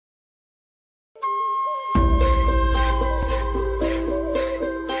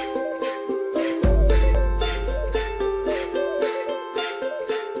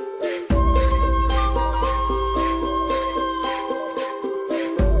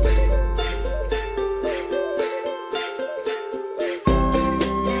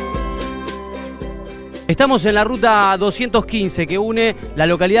Estamos en la ruta 215 que une la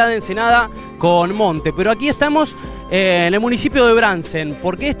localidad de Ensenada con Monte, pero aquí estamos en el municipio de Brandsen,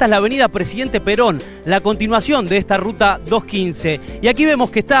 porque esta es la avenida Presidente Perón, la continuación de esta ruta 215. Y aquí vemos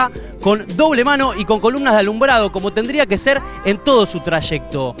que está con doble mano y con columnas de alumbrado, como tendría que ser en todo su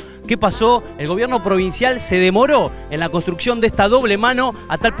trayecto. ¿Qué pasó? El gobierno provincial se demoró en la construcción de esta doble mano,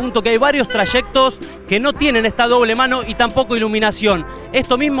 a tal punto que hay varios trayectos que no tienen esta doble mano y tampoco iluminación.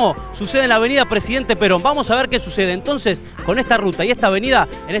 Esto mismo sucede en la avenida Presidente Perón. Vamos a ver qué sucede entonces con esta ruta y esta avenida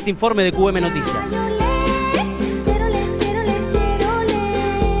en este informe de QM Noticias.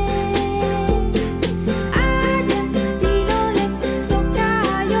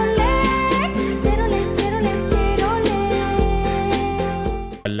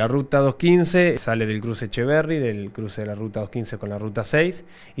 La ruta 215 sale del cruce Echeverri, del cruce de la ruta 215 con la ruta 6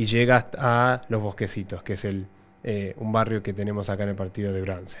 y llega hasta Los Bosquecitos, que es un barrio que tenemos acá en el partido de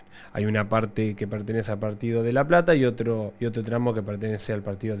Brandsen. Hay una parte que pertenece al partido de La Plata y otro tramo que pertenece al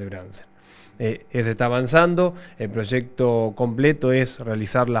partido de Brandsen. Ese está avanzando. El proyecto completo es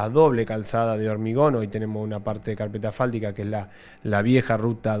realizar la doble calzada de hormigón. Hoy tenemos una parte de carpeta asfáltica que es la vieja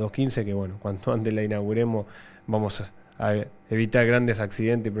ruta 215, que bueno, cuanto antes la inauguremos vamos a evitar grandes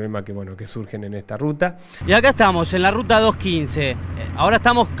accidentes y problemas que surgen en esta ruta. Y acá estamos en la ruta 215. Ahora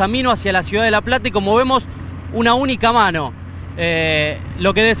estamos camino hacia la ciudad de La Plata y como vemos, una única mano.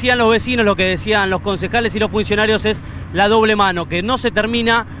 Lo que decían los vecinos, lo que decían los concejales y los funcionarios es la doble mano, que no se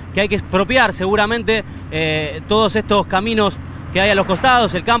termina, que hay que expropiar seguramente todos estos caminos que hay a los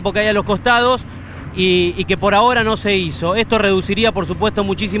costados, el campo que hay a los costados, y que por ahora no se hizo. Esto reduciría, por supuesto,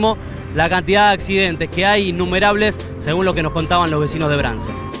 muchísimo la cantidad de accidentes, que hay innumerables, según lo que nos contaban los vecinos de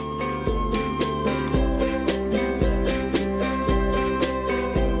Brandsen.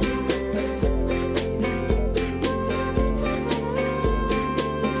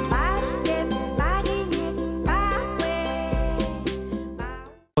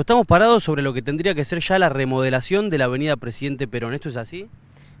 Estamos parados sobre lo que tendría que ser ya la remodelación de la avenida Presidente Perón. ¿Esto es así?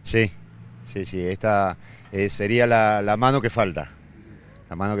 Sí. Esta sería la mano que falta.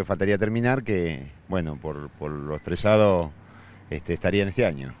 La mano que faltaría terminar, que, bueno, por lo expresado, estaría en este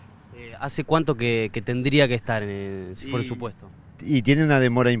año. ¿Hace cuánto que tendría que estar, si fuera el supuesto? Y tiene una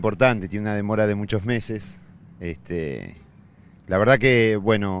demora importante, tiene una demora de muchos meses. La verdad que,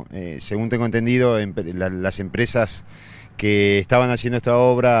 bueno, según tengo entendido, las empresas que estaban haciendo esta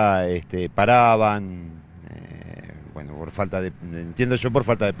obra paraban, bueno, por falta de, entiendo yo, por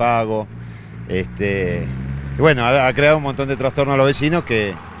falta de pago. Bueno, ha creado un montón de trastornos a los vecinos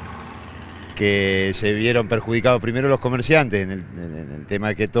que se vieron perjudicados, primero los comerciantes en el tema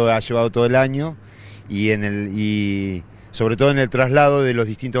de que todo ha llevado todo el año y sobre todo en el traslado de los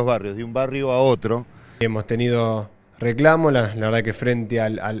distintos barrios, de un barrio a otro. Hemos tenido reclamos, la verdad que frente a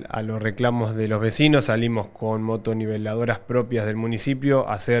los reclamos de los vecinos salimos con motoniveladoras propias del municipio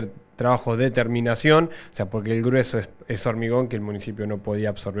a hacer trabajos de terminación, o sea, porque el grueso es hormigón, que el municipio no podía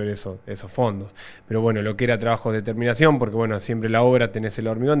absorber esos fondos. Pero bueno, lo que era trabajos de terminación, porque bueno, siempre la obra tenés el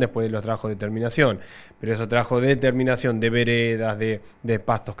hormigón después de los trabajos de terminación, pero esos trabajos de terminación de veredas, de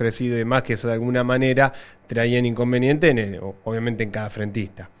pastos crecidos y demás, que eso de alguna manera traían inconveniente, obviamente en cada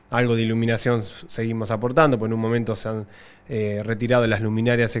frentista. Algo de iluminación seguimos aportando, pues en un momento se han retirado las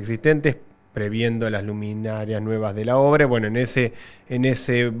luminarias existentes, previendo las luminarias nuevas de la obra. Bueno, en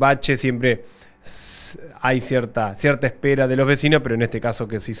ese bache siempre hay cierta espera de los vecinos, pero en este caso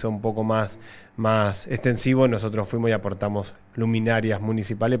que se hizo un poco más extensivo, nosotros fuimos y aportamos luminarias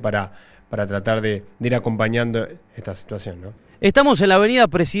municipales para tratar de ir acompañando esta situación, ¿no? Estamos en la avenida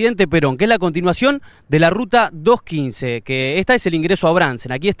Presidente Perón, que es la continuación de la ruta 215, que esta es el ingreso a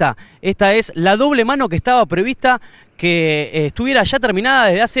Brandsen. Aquí está, esta es la doble mano que estaba prevista que estuviera ya terminada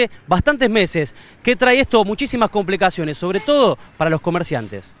desde hace bastantes meses. ¿Qué trae esto? Muchísimas complicaciones, sobre todo para los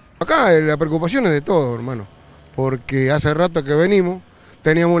comerciantes. Acá la preocupación es de todo, hermano, porque hace rato que venimos,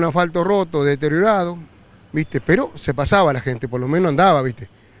 teníamos un asfalto roto, deteriorado, ¿viste? Pero se pasaba la gente, por lo menos andaba, ¿viste?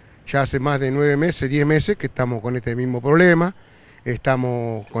 Ya hace más de 9 meses, 10 meses que estamos con este mismo problema.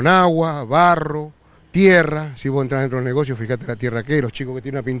 Estamos con agua, barro, tierra. Si vos entras dentro del negocio, fíjate la tierra que hay, los chicos que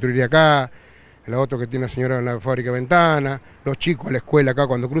tienen una pinturería acá, la otra que tiene una señora en la fábrica de ventana, los chicos a la escuela acá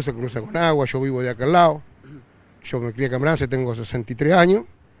cuando cruzan con agua. Yo vivo de acá al lado, yo me crié acá en Brandsen, tengo 63 años,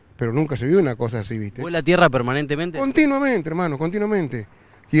 pero nunca se vio una cosa así, ¿viste? ¿Fue la tierra permanentemente? Continuamente, hermano, continuamente.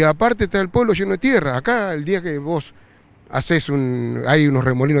 Y aparte está el pueblo lleno de tierra. Acá el día que vos hay unos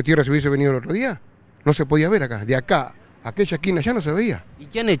remolinos de tierra, si hubiese venido el otro día, no se podía ver acá, de acá. Aquella esquina ya no se veía. ¿Y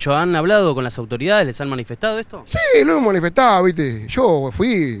qué han hecho? ¿Han hablado con las autoridades? ¿Les han manifestado esto? Sí, lo hemos manifestado, ¿viste? Yo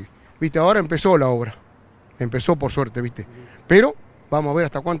fui, ¿viste? Ahora empezó la obra. Empezó por suerte, ¿viste? Pero vamos a ver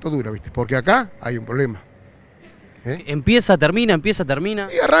hasta cuánto dura, ¿viste? Porque acá hay un problema. Empieza, termina, empieza, termina.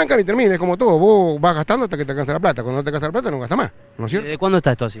 Y arrancan y terminan, es como todo, vos vas gastando hasta que te alcanza la plata, cuando no te alcanza la plata no gastas más, ¿no es cierto? ¿Desde cuándo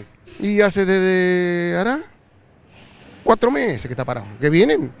está esto así? Y hace hará 4 meses que está parado, que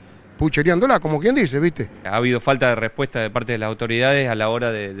vienen puchereándola, como quien dice, ¿viste? Ha habido falta de respuesta de parte de las autoridades a la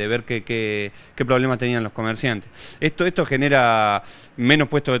hora de ver qué problemas tenían los comerciantes. Esto genera menos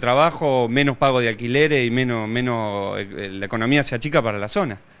puestos de trabajo, menos pago de alquileres y menos la economía se achica para la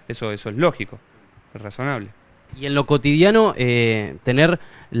zona. Eso es lógico, es razonable. Y en lo cotidiano, tener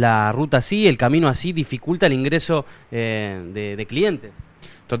la ruta así, el camino así, dificulta el ingreso de clientes.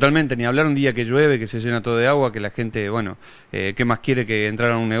 Totalmente, ni hablar un día que llueve, que se llena todo de agua, que la gente, bueno, ¿qué más quiere que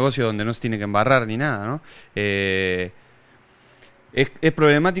entrar a un negocio donde no se tiene que embarrar ni nada, ¿no? Es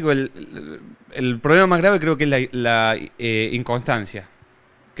problemático, el problema más grave creo que es la inconstancia.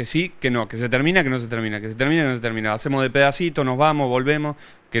 Que sí, que no, que se termina, que no se termina, que se termina, que no se termina. Hacemos de pedacito, nos vamos, volvemos.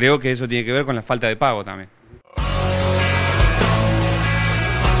 Creo que eso tiene que ver con la falta de pago también.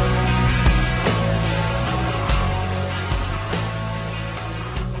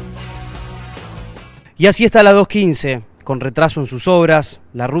 Y así está la 215, con retraso en sus obras,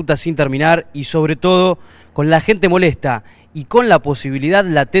 la ruta sin terminar y sobre todo con la gente molesta y con la posibilidad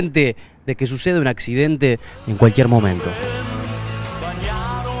latente de que suceda un accidente en cualquier momento.